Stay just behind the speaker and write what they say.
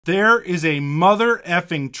There is a mother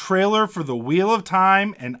effing trailer for the Wheel of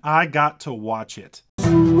Time, and I got to watch it.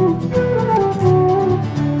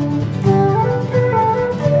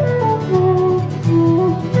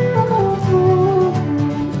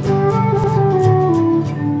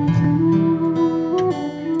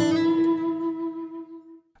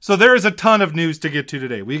 So there is a ton of news to get to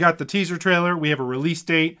today. We got the teaser trailer, we have a release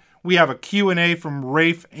date, we have a Q&A from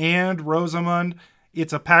Rafe and Rosamund.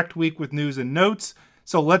 It's a packed week with news and notes,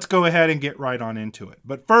 so let's go ahead and get right on into it.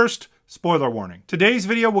 But first, spoiler warning. Today's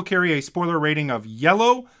video will carry a spoiler rating of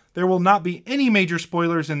yellow. There will not be any major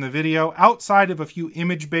spoilers in the video outside of a few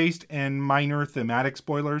image-based and minor thematic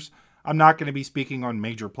spoilers. I'm not going to be speaking on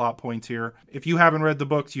major plot points here. If you haven't read the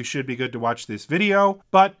books, you should be good to watch this video,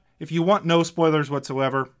 but if you want no spoilers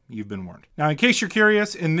whatsoever, you've been warned. Now, in case you're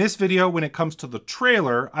curious, in this video, when it comes to the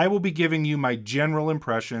trailer, I will be giving you my general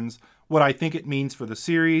impressions, what I think it means for the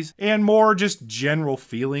series, and more just general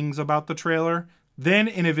feelings about the trailer. Then,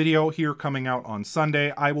 in a video here coming out on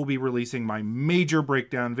Sunday, I will be releasing my major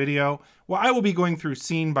breakdown video, where I will be going through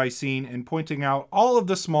scene by scene and pointing out all of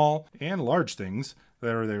the small and large things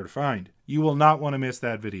that are there to find. You will not want to miss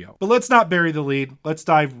that video. But let's not bury the lead. Let's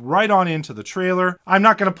dive right on into the trailer. I'm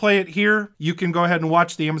not going to play it here. You can go ahead and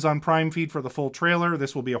watch the Amazon Prime feed for the full trailer.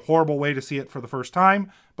 This will be a horrible way to see it for the first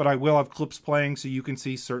time, but I will have clips playing so you can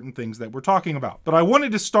see certain things that we're talking about. But I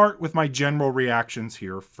wanted to start with my general reactions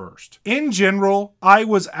here first. In general, I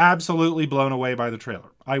was absolutely blown away by the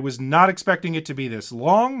trailer. I was not expecting it to be this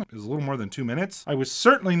long. It was a little more than 2 minutes. I was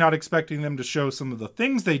certainly not expecting them to show some of the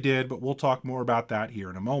things they did, but we'll talk more about that here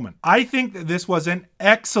in a moment. I think that this was an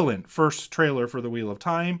excellent first trailer for the Wheel of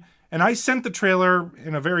Time, and I sent the trailer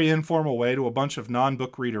in a very informal way to a bunch of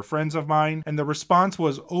non-book reader friends of mine, and the response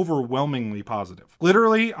was overwhelmingly positive.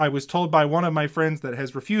 Literally, I was told by one of my friends that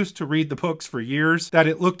has refused to read the books for years that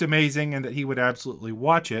it looked amazing and that he would absolutely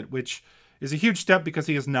watch it, which is a huge step because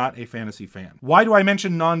he is not a fantasy fan. Why do I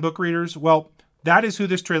mention non-book readers? Well, that is who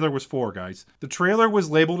this trailer was for, guys. The trailer was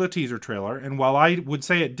labeled a teaser trailer, and while I would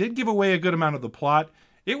say it did give away a good amount of the plot,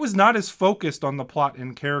 it was not as focused on the plot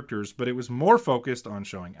and characters, but it was more focused on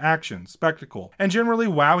showing action, spectacle, and generally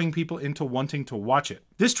wowing people into wanting to watch it.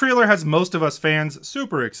 This trailer has most of us fans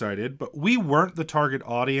super excited, but we weren't the target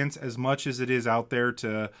audience as much as it is out there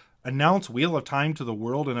to announce Wheel of Time to the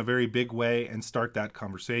world in a very big way and start that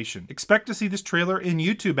conversation. Expect to see this trailer in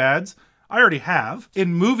YouTube ads. I already have.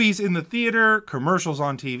 In movies in the theater, commercials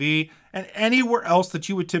on TV, and anywhere else that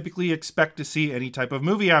you would typically expect to see any type of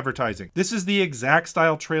movie advertising. This is the exact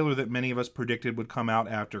style trailer that many of us predicted would come out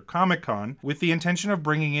after Comic-Con with the intention of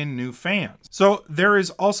bringing in new fans. So there is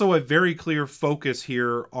also a very clear focus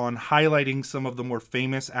here on highlighting some of the more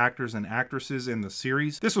famous actors and actresses in the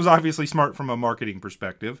series. This was obviously smart from a marketing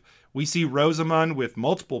perspective. We see Rosamund with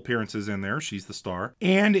multiple appearances in there, she's the star,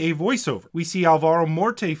 and a voiceover. We see Alvaro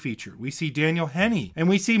Morte featured, we see Daniel Henney, and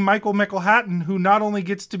we see Michael Michelhatton, who not only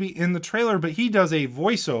gets to be in the trailer, but he does a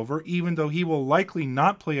voiceover, even though he will likely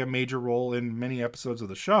not play a major role in many episodes of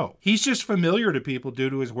the show. He's just familiar to people due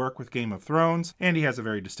to his work with Game of Thrones, and he has a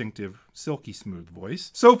very distinctive, silky smooth voice.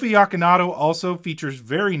 Sophie Okonedo also features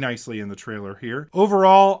very nicely in the trailer here.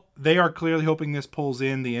 Overall, they are clearly hoping this pulls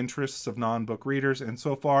in the interests of non-book readers, and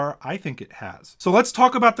so far, I think it has. So let's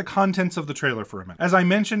talk about the contents of the trailer for a minute. As I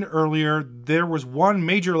mentioned earlier, there was one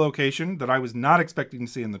major location that I was not expecting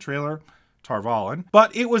to see in the trailer, Tar Valon,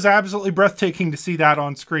 but it was absolutely breathtaking to see that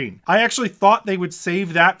on screen. I actually thought they would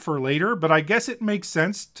save that for later, but I guess it makes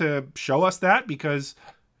sense to show us that because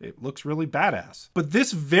it looks really badass. But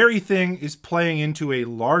this very thing is playing into a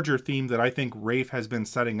larger theme that I think Rafe has been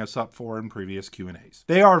setting us up for in previous Q&As.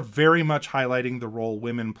 They are very much highlighting the role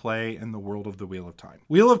women play in the world of the Wheel of Time.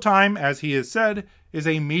 Wheel of Time, as he has said, is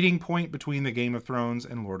a meeting point between the Game of Thrones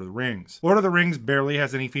and Lord of the Rings. Lord of the Rings barely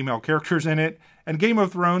has any female characters in it, and Game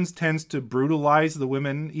of Thrones tends to brutalize the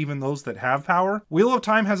women, even those that have power. Wheel of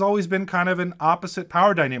Time has always been kind of an opposite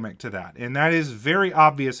power dynamic to that, and that is very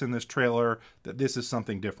obvious in this trailer that this is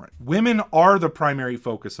something different. Women are the primary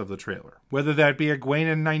focus of the trailer, whether that be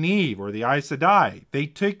Egwene and Nynaeve or the Aes Sedai. They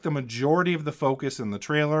take the majority of the focus in the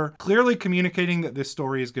trailer, clearly communicating that this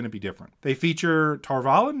story is going to be different. They feature Tar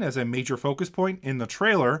Valon as a major focus point in the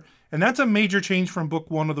trailer, and that's a major change from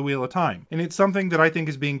book 1 of the Wheel of Time. And it's something that I think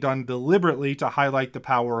is being done deliberately to highlight the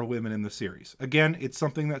power of women in the series. Again, it's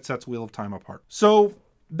something that sets Wheel of Time apart. So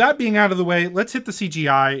that being out of the way, let's hit the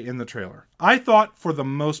CGI in the trailer. I thought for the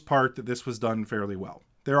most part that this was done fairly well.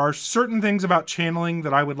 There are certain things about channeling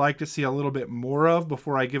that I would like to see a little bit more of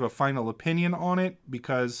before I give a final opinion on it,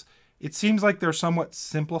 because it seems like they're somewhat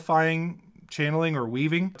simplifying channeling or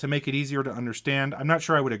weaving to make it easier to understand. I'm not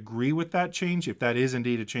sure I would agree with that change if that is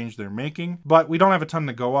indeed a change they're making, but we don't have a ton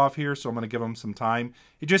to go off here, so I'm going to give them some time.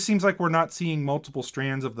 It just seems like we're not seeing multiple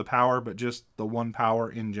strands of the power, but just the one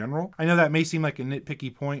power in general. I know that may seem like a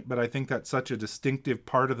nitpicky point, but I think that's such a distinctive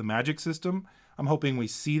part of the magic system. I'm hoping we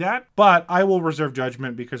see that, but I will reserve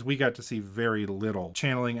judgment because we got to see very little.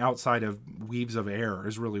 Channeling outside of weaves of air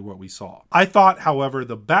is really what we saw. I thought, however,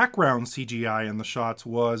 the background CGI in the shots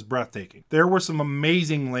was breathtaking. There were some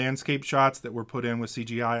amazing landscape shots that were put in with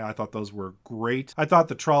CGI. I thought those were great. I thought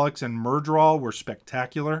the Trollocs and Myrddraal were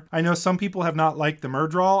spectacular. I know some people have not liked the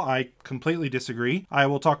Myrddraal. I completely disagree. I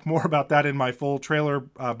will talk more about that in my full trailer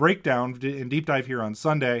breakdown and deep dive here on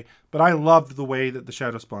Sunday, but I loved the way that the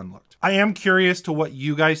Shadowspawn looked. I am curious to what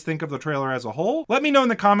you guys think of the trailer as a whole. Let me know in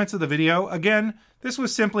the comments of the video. Again, this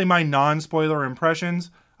was simply my non-spoiler impressions.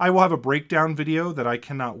 I will have a breakdown video that I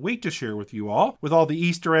cannot wait to share with you all, with all the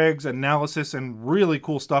Easter eggs, analysis, and really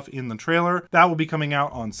cool stuff in the trailer. That will be coming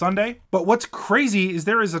out on Sunday. But what's crazy is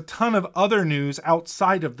there is a ton of other news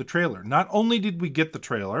outside of the trailer. Not only did we get the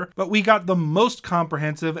trailer, but we got the most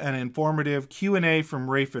comprehensive and informative Q&A from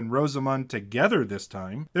Rafe and Rosamund together this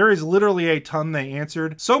time. There is literally a ton they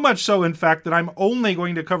answered. So much so, in fact, that I'm only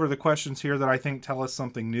going to cover the questions here that I think tell us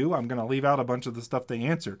something new. I'm going to leave out a bunch of the stuff they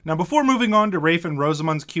answered. Now, before moving on to Rafe and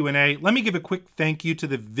Rosamund's Q&A, let me give a quick thank you to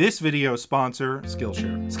this video sponsor,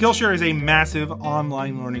 Skillshare. Skillshare is a massive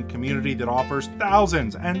online learning community that offers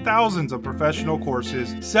thousands and thousands of professional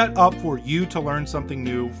courses set up for you to learn something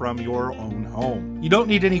new from your own home. You don't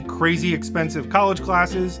need any crazy expensive college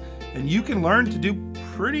classes, and you can learn to do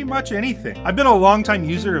pretty much anything. I've been a longtime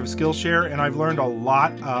user of Skillshare, and I've learned a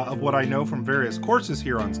lot of what I know from various courses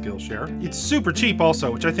here on Skillshare. It's super cheap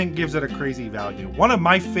also, which I think gives it a crazy value. One of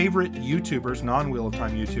my favorite YouTubers, non-Wheel of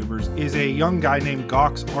Time YouTubers, is a young guy named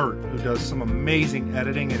Gox Art, who does some amazing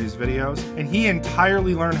editing in his videos, and he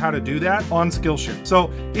entirely learned how to do that on Skillshare.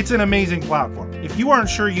 So it's an amazing platform. If you aren't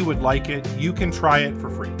sure you would like it, you can try it for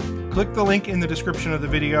free. Click the link in the description of the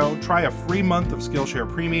video, try a free month of Skillshare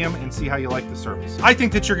Premium, and see how you like the service. I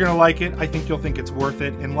think that you're going to like it. I think you'll think it's worth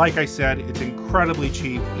it. And like I said, it's incredibly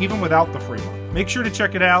cheap, even without the free month. Make sure to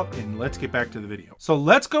check it out, and let's get back to the video. So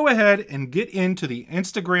let's go ahead and get into the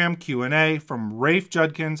Instagram Q&A from Rafe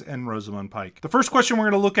Judkins and Rosamund Pike. The first question we're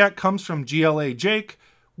going to look at comes from GLA Jake.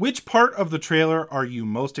 Which part of the trailer are you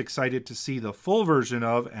most excited to see the full version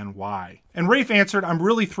of, and why? And Rafe answered, I'm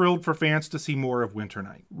really thrilled for fans to see more of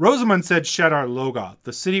Winternight. Rosamund said Shadar Logoth,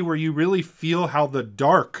 the city where you really feel how the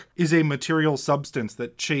dark is a material substance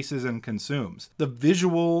that chases and consumes. The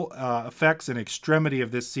visual effects and extremity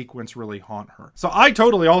of this sequence really haunt her. So I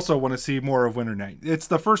totally also want to see more of Winternight. It's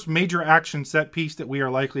the first major action set piece that we are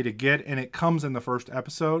likely to get, and it comes in the first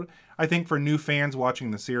episode. I think for new fans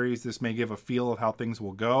watching the series, this may give a feel of how things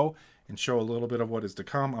will go and show a little bit of what is to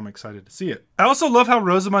come. I'm excited to see it. I also love how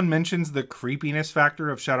Rosamund mentions the creepiness factor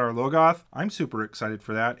of Shadar Logoth. I'm super excited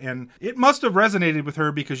for that, and it must have resonated with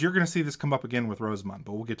her because you're going to see this come up again with Rosamund,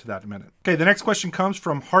 but we'll get to that in a minute. Okay, the next question comes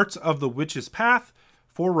from Hearts of the Witch's Path.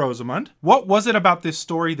 For Rosamund, what was it about this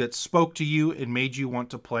story that spoke to you and made you want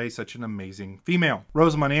to play such an amazing female?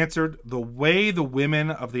 Rosamund answered, the way the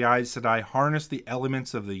women of the Aes Sedai harness the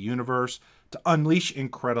elements of the universe to unleash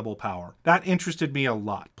incredible power. That interested me a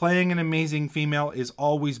lot. Playing an amazing female is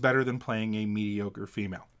always better than playing a mediocre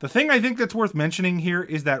female. The thing I think that's worth mentioning here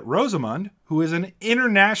is that Rosamund, who is an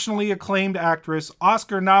internationally acclaimed actress,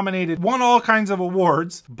 Oscar nominated, won all kinds of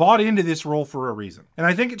awards, bought into this role for a reason. And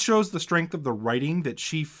I think it shows the strength of the writing that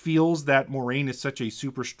she feels that Moiraine is such a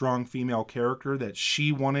super strong female character that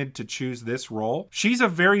she wanted to choose this role. She's a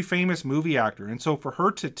very famous movie actor, and so for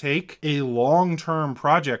her to take a long-term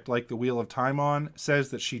project like The Wheel of Time on says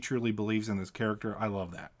that she truly believes in this character. I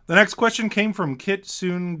love that. The next question came from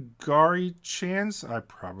Kitsungari Chance. I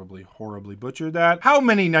probably horribly butchered that. How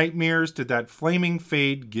many nightmares did that flaming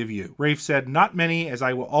fade give you? Rafe said, not many, as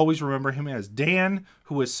I will always remember him as Dan,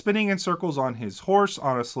 who was spinning in circles on his horse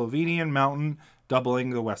on a Slovenian mountain, doubling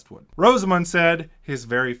the Westwood. Rosamund said, his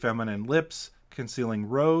very feminine lips, concealing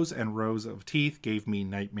rows and rows of teeth, gave me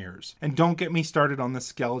nightmares. And don't get me started on the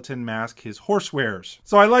skeleton mask his horse wears.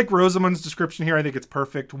 So I like Rosamund's description here. I think it's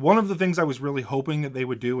perfect. One of the things I was really hoping that they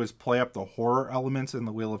would do is play up the horror elements in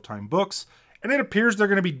the Wheel of Time books. And it appears they're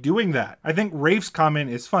going to be doing that. I think Rafe's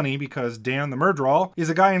comment is funny because Dan the Myrddraal is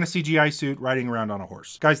a guy in a CGI suit riding around on a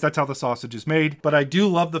horse. Guys, that's how the sausage is made. But I do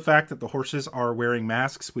love the fact that the horses are wearing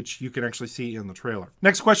masks, which you can actually see in the trailer.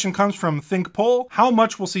 Next question comes from Think Poll. How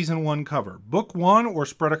much will season 1 cover? Book 1 or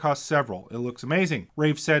spread across several? It looks amazing.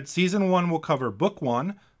 Rafe said season 1 will cover book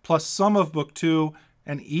 1 plus some of book 2,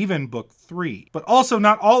 and even book 3. But also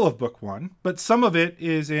not all of book 1, but some of it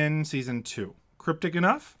is in season 2. Cryptic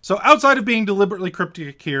enough? So outside of being deliberately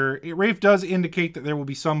cryptic here, Rafe does indicate that there will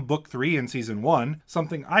be some book 3 in season 1,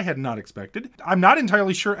 something I had not expected. I'm not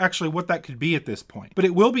entirely sure actually what that could be at this point, but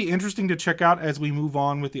it will be interesting to check out as we move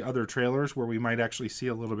on with the other trailers where we might actually see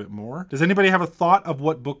a little bit more. Does anybody have a thought of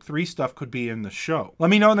what book 3 stuff could be in the show? Let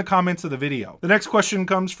me know in the comments of the video. The next question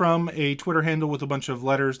comes from a Twitter handle with a bunch of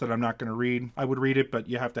letters that I'm not going to read. I would read it, but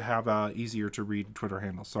you have to have easier to read Twitter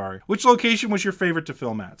handle, sorry. Which location was your favorite to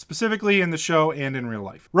film at, specifically in the show and in real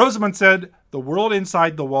life? Rosamund said, "The world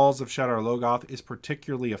inside the walls of Shadar Logoth is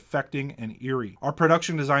particularly affecting and eerie. Our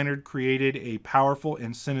production designer created a powerful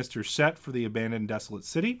and sinister set for the abandoned desolate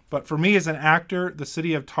city. But for me as an actor, the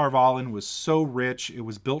city of Tar Valon was so rich. It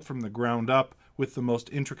was built from the ground up with the most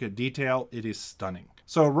intricate detail. It is stunning."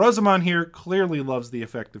 So Rosamund here clearly loves the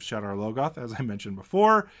effect of Shadar Logoth, as I mentioned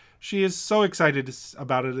before. She is so excited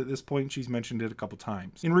about it at this point, she's mentioned it a couple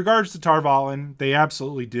times. In regards to Tar Valon, they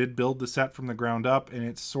absolutely did build the set from the ground up, and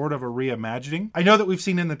it's sort of a reimagining. I know that we've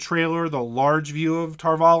seen in the trailer the large view of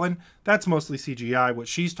Tar Valon. That's mostly CGI. What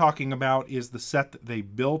she's talking about is the set that they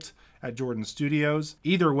built at Jordan Studios.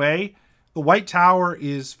 Either way, the White Tower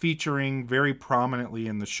is featuring very prominently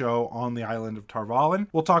in the show on the island of Tar Valon.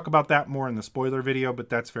 We'll talk about that more in the spoiler video, but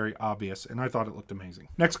that's very obvious, and I thought it looked amazing.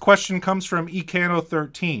 Next question comes from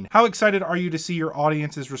Ecano13. How excited are you to see your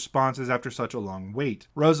audience's responses after such a long wait?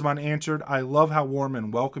 Rosamund answered, "I love how warm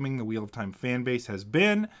and welcoming the Wheel of Time fanbase has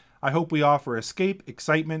been. I hope we offer escape,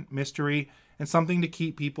 excitement, mystery, and something to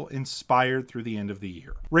keep people inspired through the end of the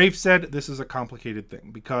year." Rafe said this is a complicated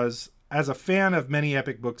thing because as a fan of many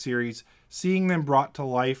epic book series, seeing them brought to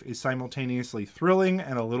life is simultaneously thrilling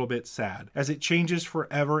and a little bit sad, as it changes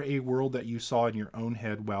forever a world that you saw in your own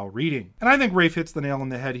head while reading. And I think Rafe hits the nail on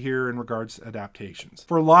the head here in regards to adaptations.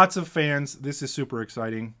 For lots of fans, this is super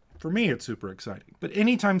exciting. For me, it's super exciting. But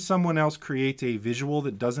anytime someone else creates a visual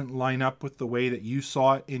that doesn't line up with the way that you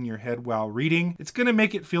saw it in your head while reading, it's going to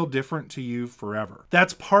make it feel different to you forever.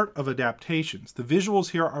 That's part of adaptations. The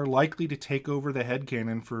visuals here are likely to take over the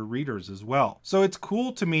headcanon for readers as well. So it's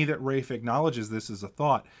cool to me that Rafe acknowledges this as a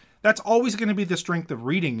thought. That's always going to be the strength of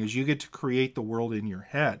reading, is you get to create the world in your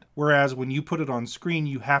head. Whereas when you put it on screen,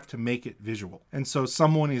 you have to make it visual. And so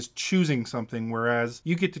someone is choosing something, whereas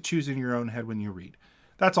you get to choose in your own head when you read.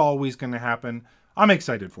 That's always going to happen. I'm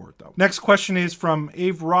excited for it, though. Next question is from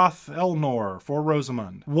Avroth Elnor for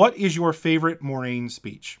Rosamund. What is your favorite Moraine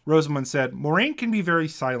speech? Rosamund said, Moraine can be very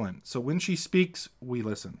silent, so when she speaks, we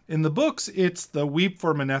listen. In the books, it's the Weep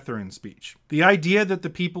for Manetheren speech. The idea that the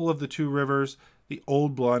people of the Two Rivers, the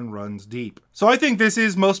old blood runs deep. So I think this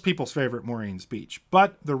is most people's favorite Moraine speech.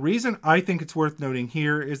 But the reason I think it's worth noting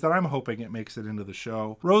here is that I'm hoping it makes it into the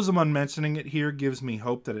show. Rosamund mentioning it here gives me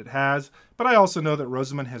hope that it has, but I also know that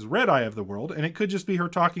Rosamund has read Eye of the World, and it could just be her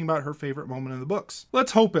talking about her favorite moment in the books.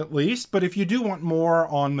 Let's hope at least, but if you do want more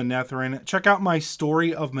on Manetheren, check out my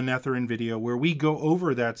Story of Manetheren video where we go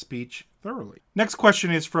over that speech thoroughly. Next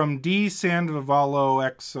question is from D. Sandvalo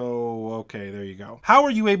XO. Okay, there you go. How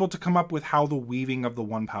are you able to come up with how the weaving of the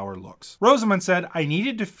One Power looks? Rosamund said, I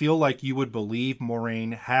needed to feel like you would believe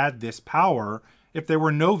Moraine had this power if there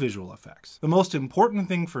were no visual effects. The most important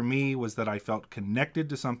thing for me was that I felt connected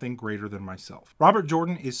to something greater than myself. Robert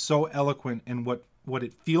Jordan is so eloquent in what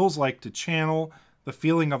it feels like to channel, the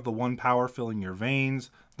feeling of the One Power filling your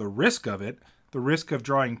veins, the risk of it, the risk of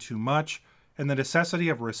drawing too much, and the necessity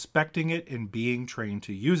of respecting it and being trained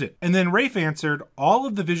to use it. And then Rafe answered, all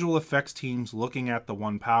of the visual effects teams looking at the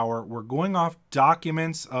One Power were going off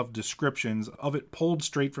documents of descriptions of it pulled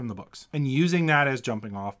straight from the books and using that as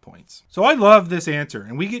jumping off points. So I love this answer,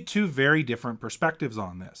 and we get two very different perspectives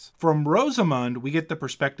on this. From Rosamund, we get the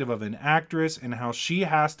perspective of an actress and how she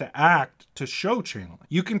has to act to show channeling.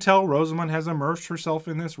 You can tell Rosamund has immersed herself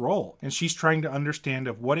in this role, and she's trying to understand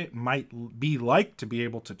of what it might be like to be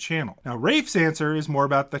able to channel. Now, Rafe's answer is more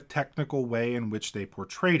about the technical way in which they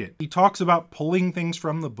portrayed it. He talks about pulling things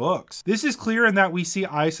from the books. This is clear in that we see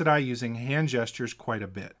Aes Sedai using hand gestures quite a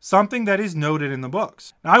bit, something that is noted in the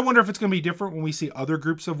books. Now, I wonder if it's going to be different when we see other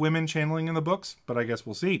groups of women channeling in the books, but I guess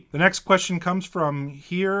we'll see. The next question comes from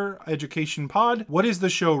Here Education Pod. What is the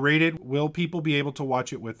show rated? Will people be able to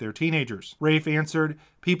watch it with their teenagers? Rafe answered,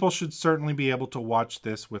 people should certainly be able to watch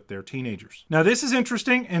this with their teenagers. Now, this is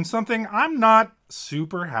interesting and something I'm not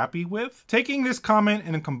super happy with. Taking this comment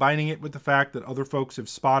and combining it with the fact that other folks have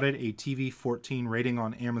spotted a TV-14 rating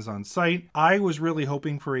on Amazon's site, I was really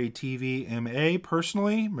hoping for a TV-MA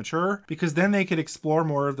personally, mature, because then they could explore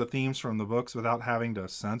more of the themes from the books without having to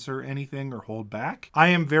censor anything or hold back. I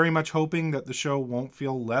am very much hoping that the show won't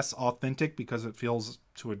feel less authentic because it feels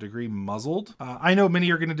to a degree, muzzled. I know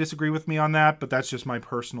many are going to disagree with me on that, but that's just my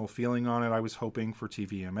personal feeling on it. I was hoping for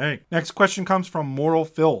TVMA. Next question comes from Moral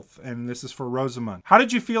Filth, and this is for Rosamund. How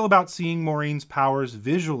did you feel about seeing Maureen's powers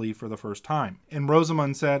visually for the first time? And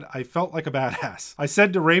Rosamund said, I felt like a badass. I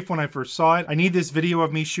said to Rafe when I first saw it, I need this video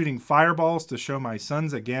of me shooting fireballs to show my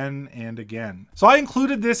sons again and again. So I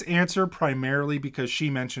included this answer primarily because she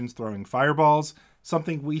mentions throwing fireballs,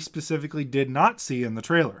 something we specifically did not see in the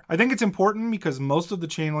trailer. I think it's important because most of the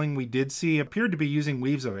channeling we did see appeared to be using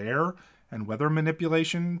weaves of air and weather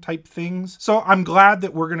manipulation type things. So I'm glad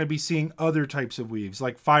that we're going to be seeing other types of weaves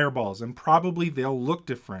like fireballs, and probably they'll look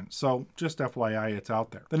different. So just FYI, it's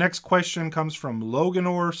out there. The next question comes from Logan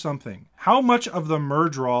or something. How much of the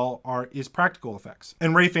Murdral is practical effects?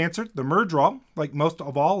 And Rafe answered, the Murdral, like most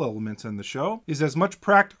of all elements in the show, is as much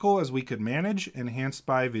practical as we could manage, enhanced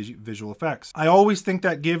by visual effects. I always think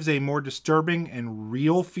that gives a more disturbing and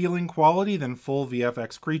real feeling quality than full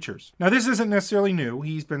VFX creatures. Now this isn't necessarily new.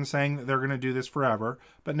 He's been saying that they're going to do this forever,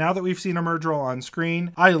 but now that we've seen a Murdral on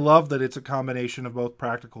screen, I love that it's a combination of both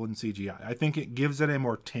practical and CGI. I think it gives it a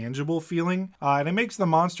more tangible feeling, and it makes the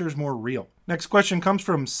monsters more real. Next question comes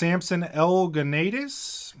from Samson L.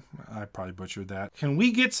 Ganadis. I probably butchered that. Can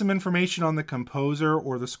we get some information on the composer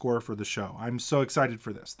or the score for the show? I'm so excited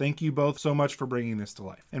for this. Thank you both so much for bringing this to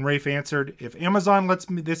life. And Rafe answered, if Amazon lets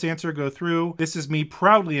this answer go through, this is me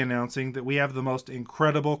proudly announcing that we have the most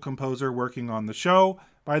incredible composer working on the show,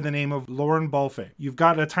 by the name of Lauren Balfe. You've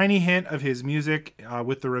got a tiny hint of his music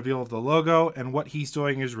with the reveal of the logo, and what he's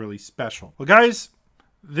doing is really special. Well, guys,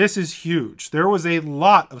 this is huge. There was a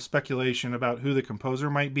lot of speculation about who the composer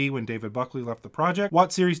might be when David Buckley left the project.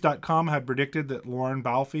 WhatSeries.com had predicted that Lauren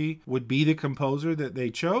Balfe would be the composer that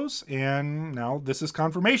they chose, and now this is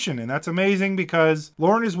confirmation, and that's amazing because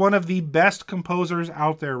Lauren is one of the best composers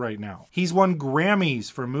out there right now. He's won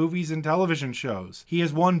Grammys for movies and television shows. He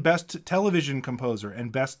has won Best Television Composer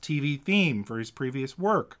and Best TV Theme for his previous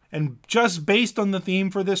work. And just based on the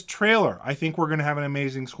theme for this trailer, I think we're going to have an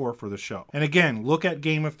amazing score for the show. And again, look at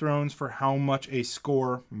Game of Thrones for how much a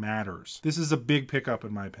score matters. This is a big pickup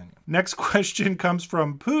in my opinion. Next question comes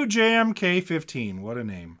from PooJamK15. What a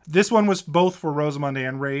name. This one was both for Rosamund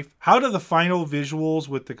and Rafe. How do the final visuals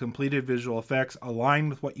with the completed visual effects align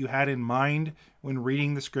with what you had in mind when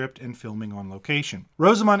reading the script and filming on location?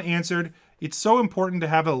 Rosamund answered, it's so important to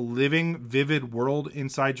have a living, vivid world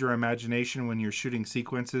inside your imagination when you're shooting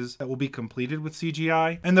sequences that will be completed with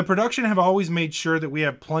CGI. And the production have always made sure that we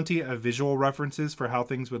have plenty of visual references for how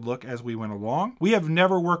things would look as we went along. We have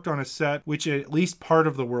never worked on a set which at least part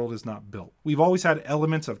of the world is not built. We've always had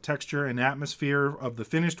elements of texture and atmosphere of the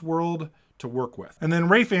finished world to work with. And then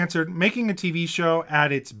Rafe answered, making a TV show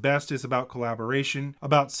at its best is about collaboration,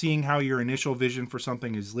 about seeing how your initial vision for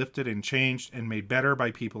something is lifted and changed and made better by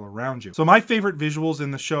people around you. So my favorite visuals in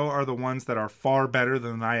the show are the ones that are far better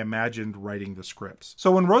than I imagined writing the scripts. So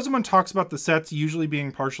when Rosamund talks about the sets usually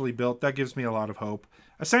being partially built, that gives me a lot of hope.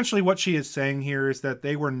 Essentially what she is saying here is that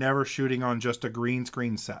they were never shooting on just a green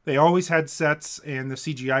screen set. They always had sets and the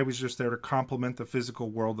CGI was just there to complement the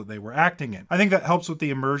physical world that they were acting in. I think that helps with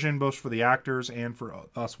the immersion both for the actors and for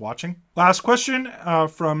us watching. Last question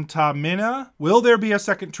from Tamina. Will there be a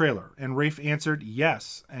second trailer? And Rafe answered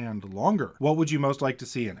yes, and longer. What would you most like to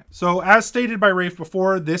see in it? So as stated by Rafe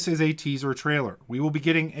before, this is a teaser trailer. We will be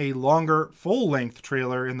getting a longer full-length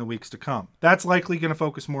trailer in the weeks to come. That's likely going to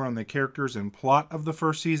focus more on the characters and plot of the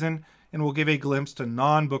first season, and will give a glimpse to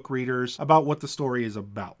non-book readers about what the story is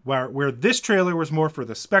about. Where this trailer was more for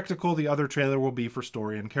the spectacle, the other trailer will be for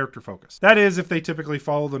story and character focus. That is, if they typically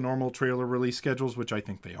follow the normal trailer release schedules, which I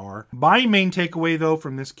think they are. My main takeaway, though,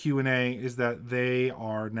 from this Q&A is that they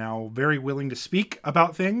are now very willing to speak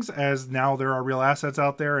about things, as now there are real assets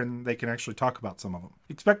out there and they can actually talk about some of them.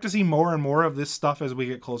 Expect to see more and more of this stuff as we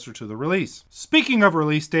get closer to the release. Speaking of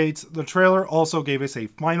release dates, the trailer also gave us a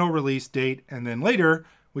final release date, and then later,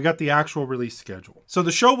 we got the actual release schedule. So the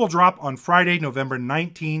show will drop on Friday, November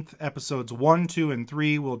 19th. Episodes 1, 2, and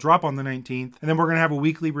 3 will drop on the 19th. And then we're going to have a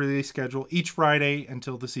weekly release schedule each Friday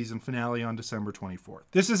until the season finale on December 24th.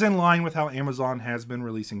 This is in line with how Amazon has been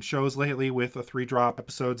releasing shows lately with a 3-drop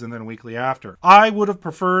episodes and then weekly after. I would have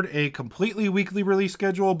preferred a completely weekly release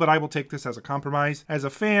schedule, but I will take this as a compromise. As a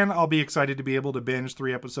fan, I'll be excited to be able to binge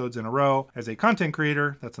 3 episodes in a row. As a content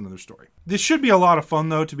creator, that's another story. This should be a lot of fun,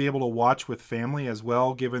 though, to be able to watch with family as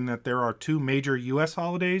well, given that there are 2 major US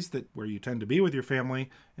holidays where you tend to be with your family,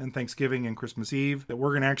 and Thanksgiving and Christmas Eve that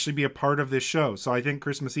we're going to actually be a part of this show. So I think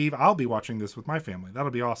Christmas Eve, I'll be watching this with my family.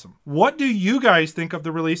 That'll be awesome. What do you guys think of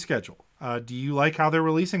the release schedule? Do you like how they're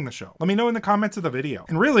releasing the show? Let me know in the comments of the video.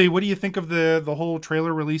 And really, what do you think of the whole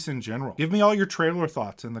trailer release in general? Give me all your trailer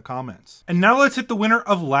thoughts in the comments. And now let's hit the winner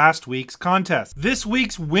of last week's contest. This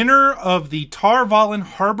week's winner of the Tar Valon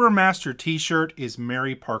Harbor Master t-shirt is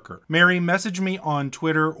Mary Parker. Mary, message me on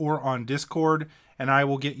Twitter or on Discord, and I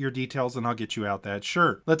will get your details and I'll get you out that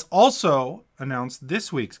shirt. Let's also announce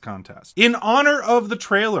this week's contest. In honor of the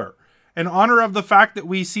trailer, in honor of the fact that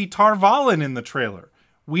we see Tar Valon in the trailer,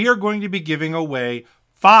 we are going to be giving away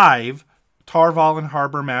 5 Tar Valon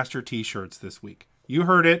Harbor Master t-shirts this week. You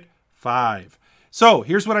heard it, 5. So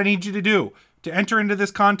here's what I need you to do. To enter into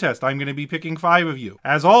this contest, I'm going to be picking 5 of you.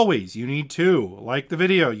 As always, you need to like the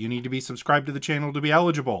video. You need to be subscribed to the channel to be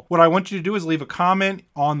eligible. What I want you to do is leave a comment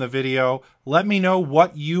on the video. Let me know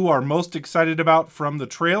what you are most excited about from the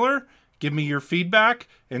trailer. Give me your feedback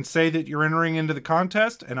and say that you're entering into the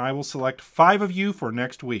contest, and I will select 5 of you for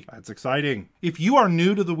next week. That's exciting. If you are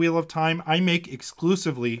new to the Wheel of Time, I make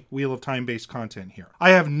exclusively Wheel of Time based content here.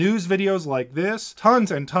 I have news videos like this,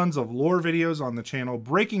 tons and tons of lore videos on the channel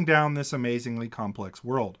breaking down this amazingly complex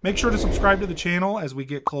world. Make sure to subscribe to the channel as we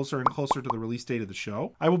get closer and closer to the release date of the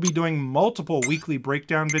show. I will be doing multiple weekly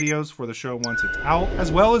breakdown videos for the show once it's out,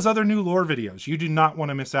 as well as other new lore videos. You do not want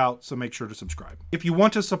to miss out, so make sure to subscribe. If you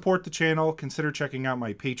want to support the channel, consider checking out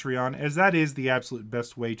my Patreon, as that is the absolute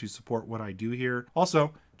best way to support what I do here.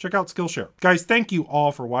 Also, check out Skillshare. Guys, thank you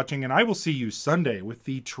all for watching, and I will see you Sunday with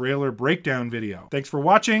the trailer breakdown video. Thanks for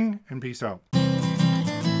watching, and peace out.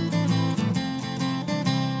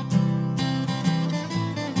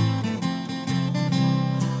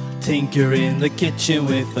 Tinker in the kitchen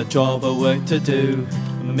with a job of work to do.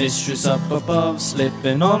 Mistress up above,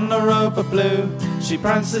 slipping on a rope of blue. She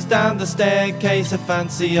prances down the staircase, a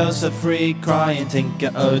fancy oh so free, crying,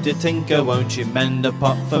 Tinker, oh dear Tinker, won't you mend a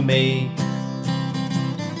pot for me?